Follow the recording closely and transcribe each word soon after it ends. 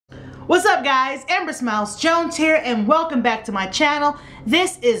What's up guys, Amber Smiles Jones here and welcome back to my channel.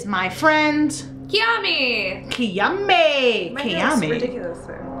 This is my friend Kiami! My hair is ridiculous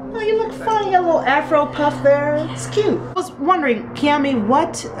there. Oh, you look funny, you got a little afro puff there. It's cute. I was wondering, Kiami,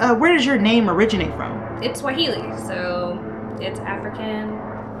 where does your name originate from? It's Swahili, so it's African,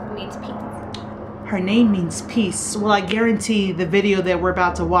 means peace. Her name means peace. Well, I guarantee the video that we're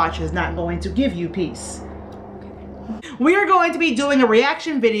about to watch is not going to give you peace. We are going to be doing a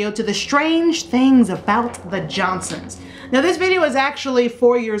reaction video to the strange things about the Johnsons. Now this video is actually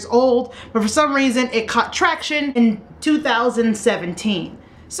 4 years old, but for some reason it caught traction in 2017.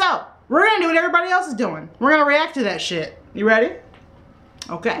 So, we're gonna do what everybody else is doing. We're gonna react to that shit. You ready?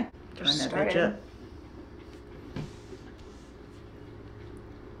 Okay. Turn that bitch up.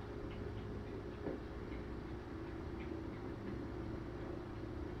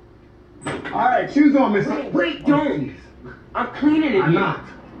 All right, shoes on, miss. Wait, don't. I'm cleaning it. I'm not.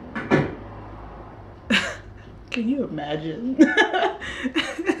 Can you imagine? You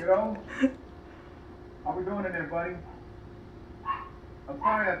know? How we doing in there, buddy? I'm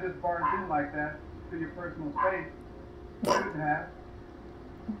sorry that this bar is like that to your personal space. You shouldn't have.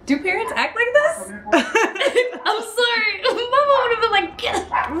 Do parents act like this? I'm sorry. Mama would have been like, get it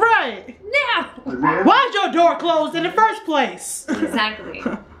Right. now. Why's your door closed in the first place? Exactly.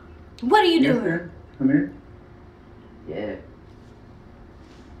 What are you Yes, doing? sir. Come here. Yeah.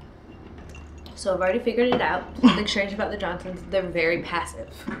 So I've already figured it out. Something strange about the Johnsons, they're very passive.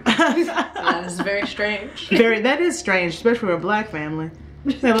 That is very strange. That is strange, especially for a black family.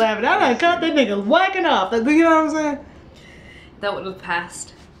 They're laughing. I done cut that nigga whacking off. You know what I'm saying? That would have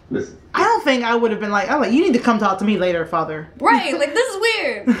passed. Listen. I don't think I would have been like, oh, you need to come talk to me later, father. Right, like this is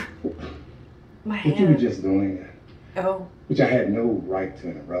weird. My What you were hand. just doing, Oh. which I had no right to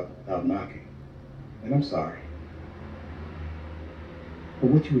interrupt without knocking. And I'm sorry. But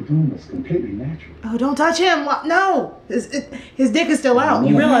what you were doing was completely natural. Oh, don't touch him. No. His dick is still out.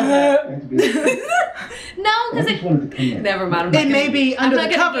 You realize that? No, I because just wanted to come in. never mind. It may be under the I'm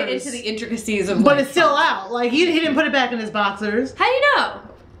not gonna get covers. into the intricacies of But like, it's still out. Like, he didn't put it back in his boxers. How you know?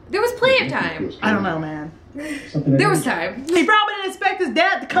 There was plenty of time. I don't know, man. There was time. He probably didn't expect his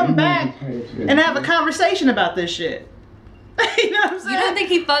dad to come back and have a conversation about this shit. You know what I'm saying? You don't think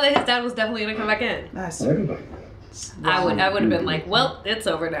he thought that his dad was definitely gonna come back in? That's Everybody does. I would have been like, well, it's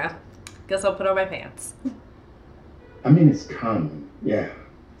over now. Guess I'll put on my pants. I mean, it's common. Yeah.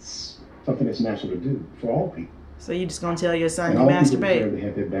 It's something that's natural to do for all people. So you just gonna tell your son And you all people deserve masturbate? to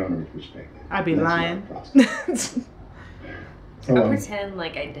have their boundaries respected. I'd be That's lying. not a process. So, I'll pretend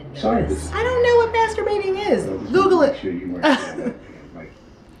like I didn't know sorry, this. I don't know what masturbating is. well, just Google make it. sure you weren't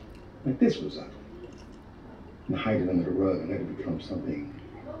like this was ugly. And hide it under the rug and let it become something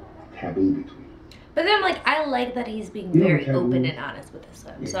taboo between. But then, like, I like that he's being You know very what open taboo and honest with his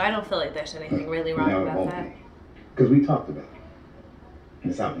son. is? So I don't feel like there's anything really wrong Now it about won't that. be. Because we talked about it.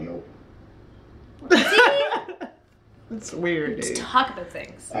 And it's out in the open. It's weird, Just dude. talk about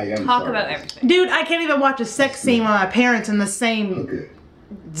things. I am Talk sorry. about everything. Dude, I can't even watch a sex scene with my parents in the Oh, same good.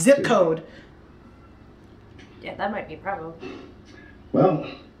 zip code. Yeah, that might be a problem. Well,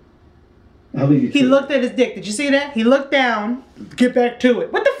 I'll leave you He to it. looked at his dick. Did you see that? He looked down. Get back to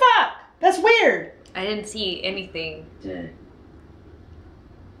it. What the fuck? That's weird. I didn't see anything. Dad.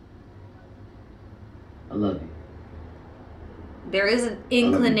 I love you. There is an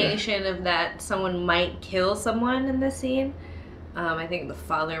inclination of that someone might kill someone in this scene. I think the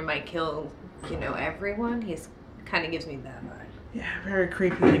father might kill, you know, everyone. He's kind of gives me that vibe. Yeah, very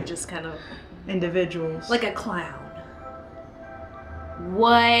creepy. Like just kind of Individuals. like a clown.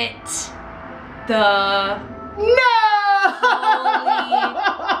 What the? No!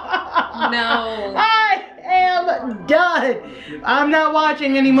 No. I am done. I'm not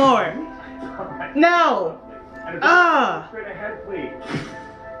watching anymore. No. Ah. Straight ahead, please.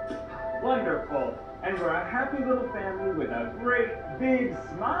 Wonderful. And we're a happy little family with a great big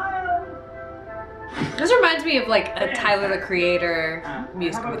smile. This reminds me of like a Tyler the Creator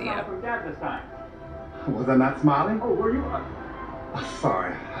music How about a smile video. from Dad this time? Was I not smiling? Oh, were you? Oh,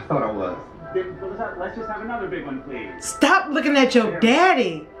 sorry. I thought I was. Let's just have another big one, please. Stop looking at your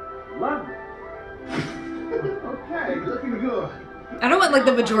daddy. Lovely. Okay, looking good. I don't want like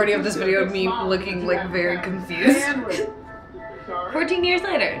the majority of this video of me looking like very confused. 14 years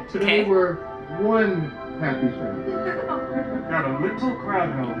later. Today Okay. we're one happy family. Got a little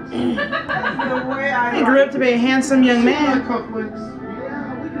crowd notice. The way I He grew up to be a handsome young man. Cufflinks.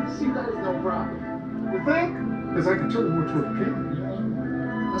 Yeah, we can see those no problem. You think? Because I can turn more to a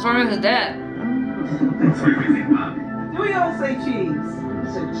pin. What's wrong with his dad? We all say cheese.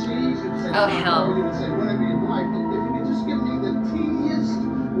 Say cheese and say Oh, hell. you can say whatever you like. If you could just give me the teeniest,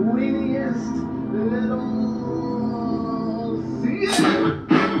 weeniest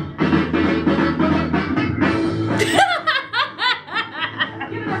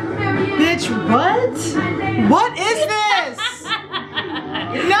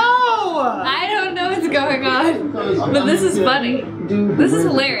going on. But this is funny. This is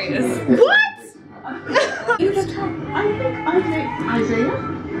hilarious. What? I think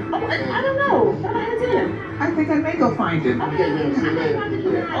Isaiah. Oh, I don't know. I think I may go find him.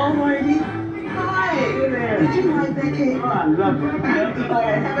 Alrighty. Hi. Did you like that cake? Oh, I love it.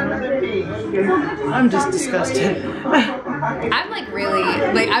 Have another piece. I'm just disgusted. I'm like really,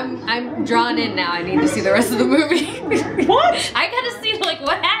 like I'm drawn in now. I need to see the rest of the movie. What? I gotta see like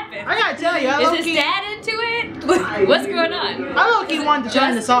what happened. I gotta tell you, Is his dad into it? What's going on? I low-key wanted to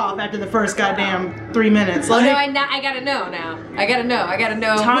turn this off after the first goddamn 3 minutes. Oh Like, no, I gotta know now. I gotta know.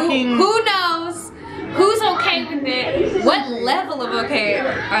 Talking- Who knows? Who's okay with it? What level of okay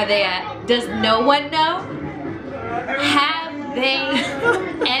are they at? Does no one know? Have they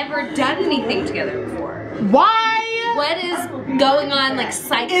ever done anything together before? why What is going on, like is this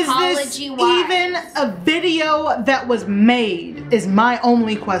psychology-wise? even a video that was made? Is my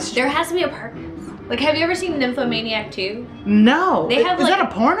only question. There has to be a purpose. Like, have you ever seen Nymphomaniac 2? No. They have, is like- that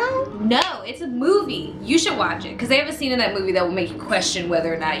a porno? No, it's a movie. You should watch it because they have a scene in that movie that will make you question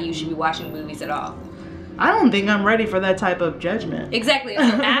whether or not you should be watching movies at all. I don't think I'm ready for that type of judgment. Exactly. So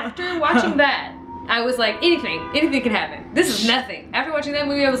after watching that, I was like, anything can happen. This is nothing. After watching that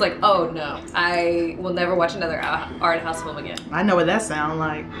movie, I was like, oh no, I will never watch another art house film again. I know what that sounds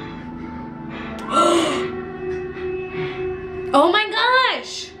like. Oh my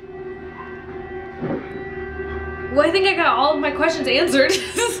gosh! Well, I think I got all of my questions answered.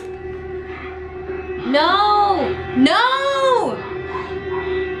 No! No!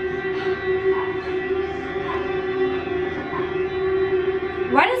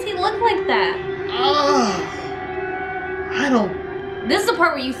 Why does he look like that? I don't. This is the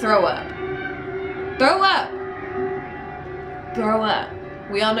part where you throw up. Throw up. Throw up.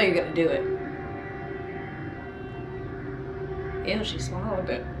 We all know you're gonna do it. Ew, she swallowed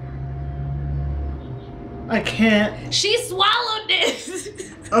it. I can't. She swallowed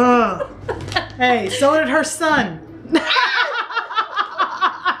it! Ugh. Hey, so did her son.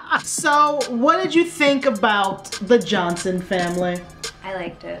 So, what did you think about the Johnson family? I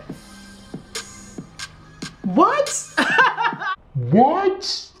liked it. What?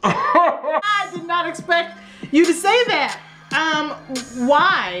 What? I did not expect you to say that.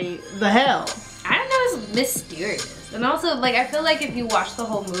 Why the hell? I don't know, it's mysterious. And also, like, I feel like if you watch the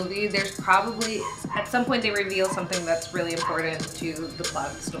whole movie, there's probably, at some point they reveal something that's really important to the plot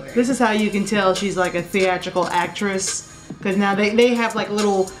of the story. This is how you can tell she's like a theatrical actress. Because now they have like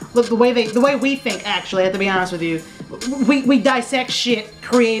little, look, the way we think, actually, I have to be honest with you. We dissect shit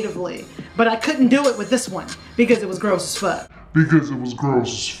creatively. But I couldn't do it with this one because it was gross as fuck.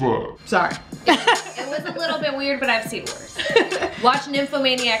 Sorry. It was a little bit weird, but I've seen worse. Watch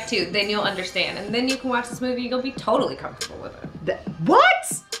Nymphomaniac 2, then you'll understand. And then you can watch this movie, you'll be totally comfortable with it.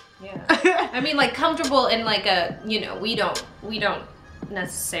 What? Yeah. I mean, like, comfortable in like a, you know, we don't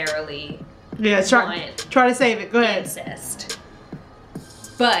necessarily Yeah, try to save it. Go ahead. incest.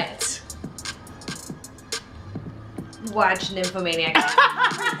 But watch Nymphomaniac 2.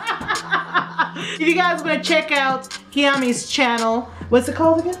 If you guys want to check out Kiami's channel, what's it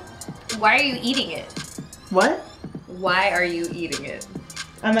called again? Why are you eating it? What? Why are you eating it?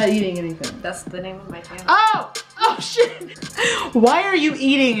 I'm not eating anything. That's the name of my channel. Oh! Oh shit! Why are you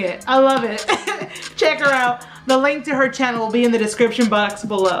eating it? I love it. Check her out. The link to her channel will be in the description box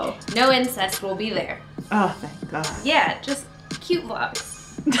below. No incest will be there. Oh, thank God. Yeah, just cute vlogs.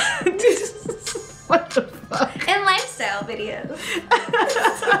 What the fuck? And lifestyle videos.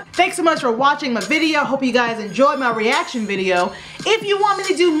 Thanks so much for watching my video. Hope you guys enjoyed my reaction video. If you want me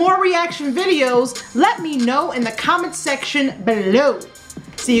to do more reaction videos, let me know in the comment section below.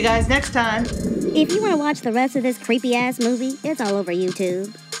 See you guys next time. If you want to watch the rest of this creepy-ass movie, it's all over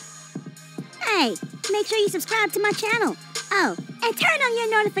YouTube. Hey, make sure you subscribe to my channel. Oh, and turn on your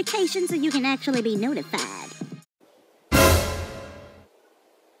notifications so you can actually be notified.